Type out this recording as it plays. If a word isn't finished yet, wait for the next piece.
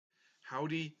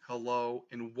howdy, hello,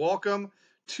 and welcome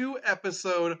to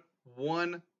episode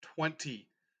 120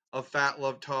 of Fat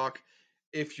Love Talk.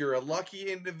 If you're a lucky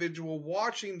individual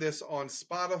watching this on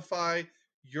Spotify,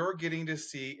 you're getting to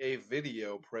see a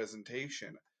video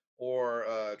presentation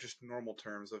or just normal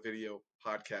terms, a video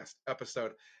podcast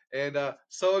episode. And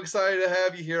so excited to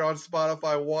have you here on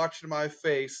Spotify watching my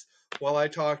face while I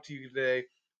talk to you today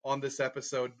on this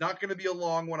episode. Not going to be a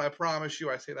long one, I promise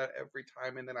you. I say that every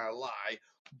time and then I lie,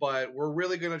 but we're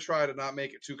really going to try to not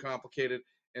make it too complicated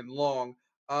and long.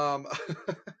 Um,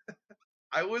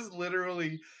 I was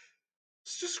literally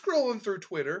just scrolling through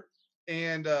Twitter,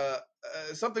 and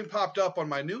something popped up on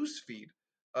my news feed,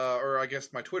 or I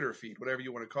guess my Twitter feed, whatever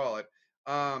you want to call it.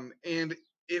 And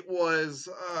it was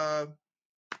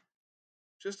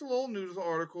just a little news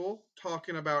article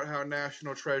talking about how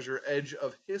National Treasure Edge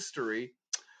of History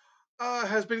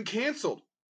has been canceled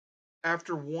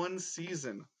after one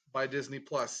season by Disney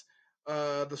Plus.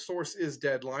 The source is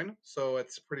Deadline, so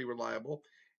it's pretty reliable.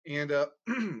 And I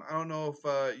don't know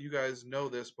if you guys know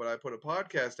this, but I put a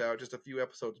podcast out just a few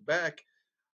episodes back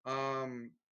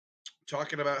um,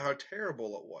 talking about how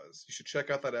terrible it was. You should check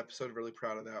out that episode. Really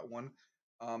proud of that one.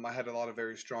 I had a lot of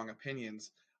very strong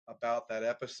opinions about that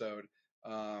episode,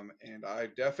 and I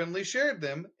definitely shared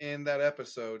them in that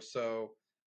episode. So,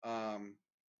 um,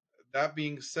 that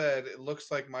being said, it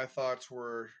looks like my thoughts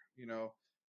were,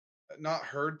 not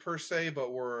heard per se,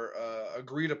 but were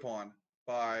agreed upon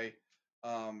by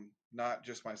not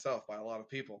just myself, by a lot of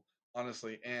people,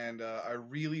 honestly. And I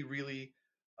really, really,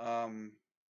 um,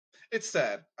 it's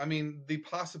sad. I mean, the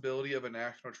possibility of a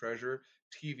National Treasure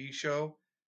TV show,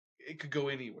 it could go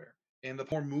anywhere. And the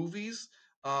more movies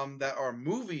that are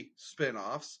movie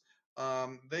spin-offs,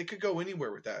 they could go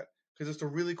anywhere with that because it's a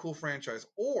really cool franchise.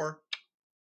 Or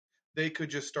they could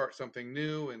just start something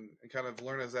new and kind of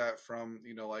learn as that from,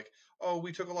 like, oh,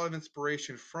 we took a lot of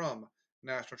inspiration from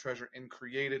National Treasure and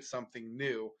created something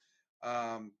new.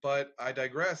 But I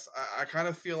digress. I kind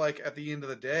of feel like at the end of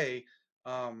the day,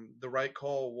 the right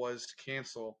call was to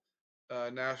cancel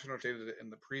National Treasure in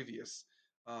the previous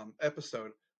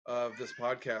episode of this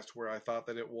podcast where I thought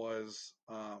that it was,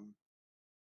 I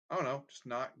don't know, just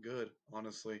not good,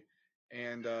 honestly.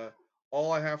 And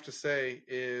all I have to say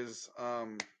is,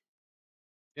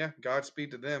 yeah,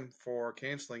 Godspeed to them for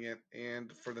canceling it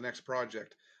and for the next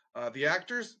project. The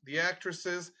actors, the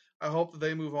actresses, I hope that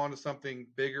they move on to something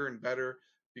bigger and better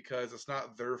because it's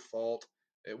not their fault.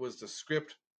 It was the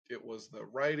script, it was the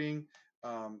writing.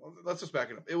 Let's just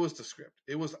back it up. It was the script.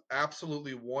 It was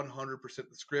absolutely 100%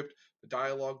 the script, the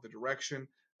dialogue, the direction.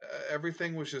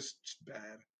 Everything was just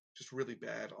bad, just really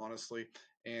bad, honestly.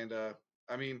 And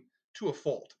I mean, to a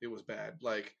fault, it was bad.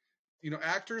 Like,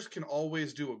 actors can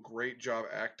always do a great job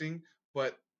acting,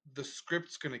 but the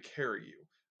script's going to carry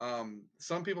you.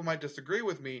 Some people might disagree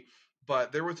with me,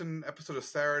 but there was an episode of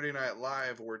Saturday Night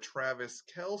Live where Travis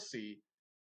Kelsey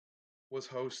was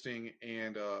hosting,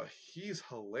 and he's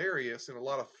hilarious and a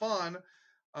lot of fun.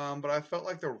 But I felt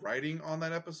like the writing on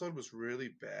that episode was really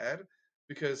bad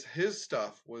because his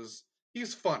stuff was,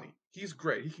 he's funny, he's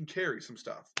great, he can carry some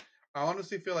stuff. I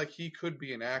honestly feel like he could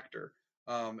be an actor,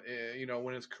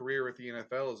 when his career at the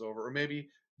NFL is over, or maybe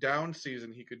down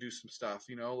season he could do some stuff,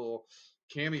 little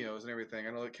cameos and everything.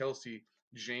 I know that Kelsey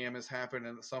jam has happened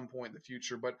at some point in the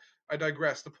future, but I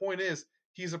digress. The point is,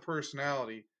 he's a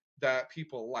personality that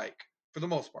people like for the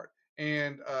most part.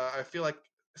 And I feel like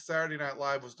Saturday Night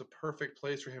Live was the perfect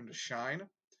place for him to shine.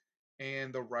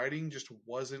 And the writing just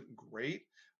wasn't great.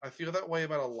 I feel that way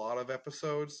about a lot of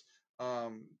episodes.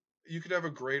 Um, you could have a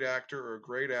great actor or a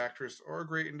great actress or a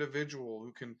great individual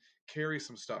who can carry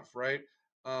some stuff, right?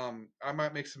 I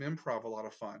might make some improv a lot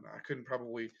of fun. I couldn't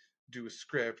probably do a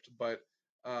script, but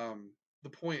the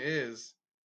point is,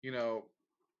 you know,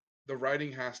 the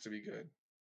writing has to be good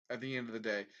at the end of the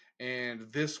day.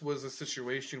 And this was a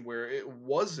situation where it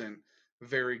wasn't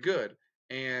very good.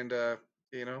 And,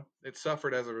 it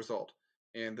suffered as a result.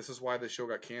 And this is why the show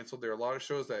got canceled. There are a lot of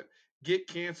shows that get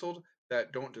canceled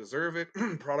that don't deserve it.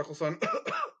 Prodigal Son.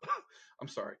 I'm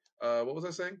sorry. What was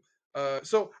I saying?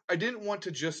 So I didn't want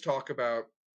to just talk about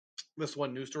this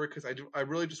one news story because I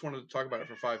really just wanted to talk about it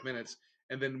for 5 minutes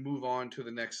and then move on to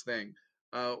the next thing.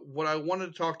 What I wanted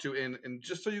to talk to, and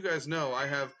just so you guys know, I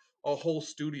have a whole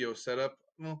studio set up.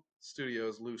 Well, studio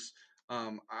is loose.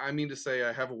 I mean to say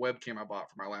I have a webcam I bought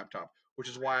for my laptop, which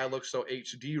is why I look so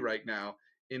HD right now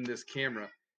in this camera.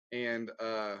 And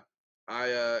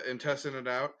I am testing it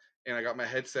out, and I got my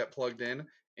headset plugged in,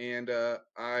 and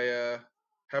I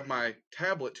have my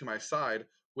tablet to my side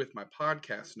with my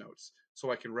podcast notes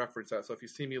so I can reference that. So if you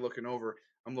see me looking over,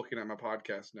 I'm looking at my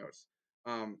podcast notes.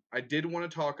 I did want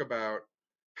to talk about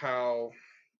how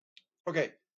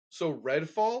okay, so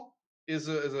Redfall is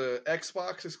a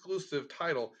Xbox exclusive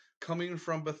title coming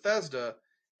from Bethesda,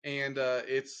 and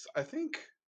it's I think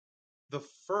the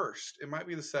first. It might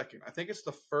be the second. I think it's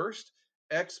the first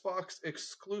Xbox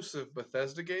exclusive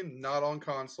Bethesda game, not on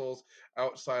consoles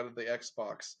outside of the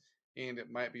Xbox, and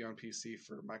it might be on PC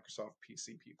for Microsoft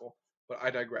PC people. But I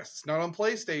digress. It's not on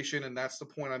PlayStation, and that's the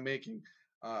point I'm making.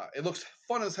 It looks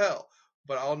fun as hell,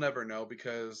 but I'll never know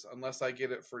because unless I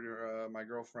get it for my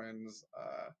girlfriend's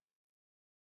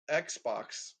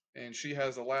Xbox, and she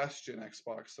has a last gen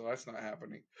Xbox, so that's not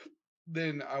happening.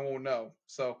 Then I won't know.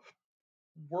 So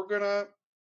we're gonna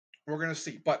we're gonna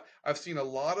see. But I've seen a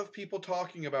lot of people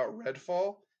talking about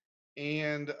Redfall,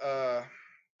 and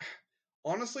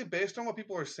honestly, based on what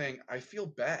people are saying, I feel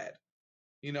bad.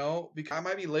 Because I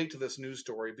might be late to this news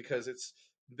story because it's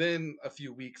been a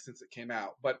few weeks since it came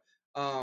out. But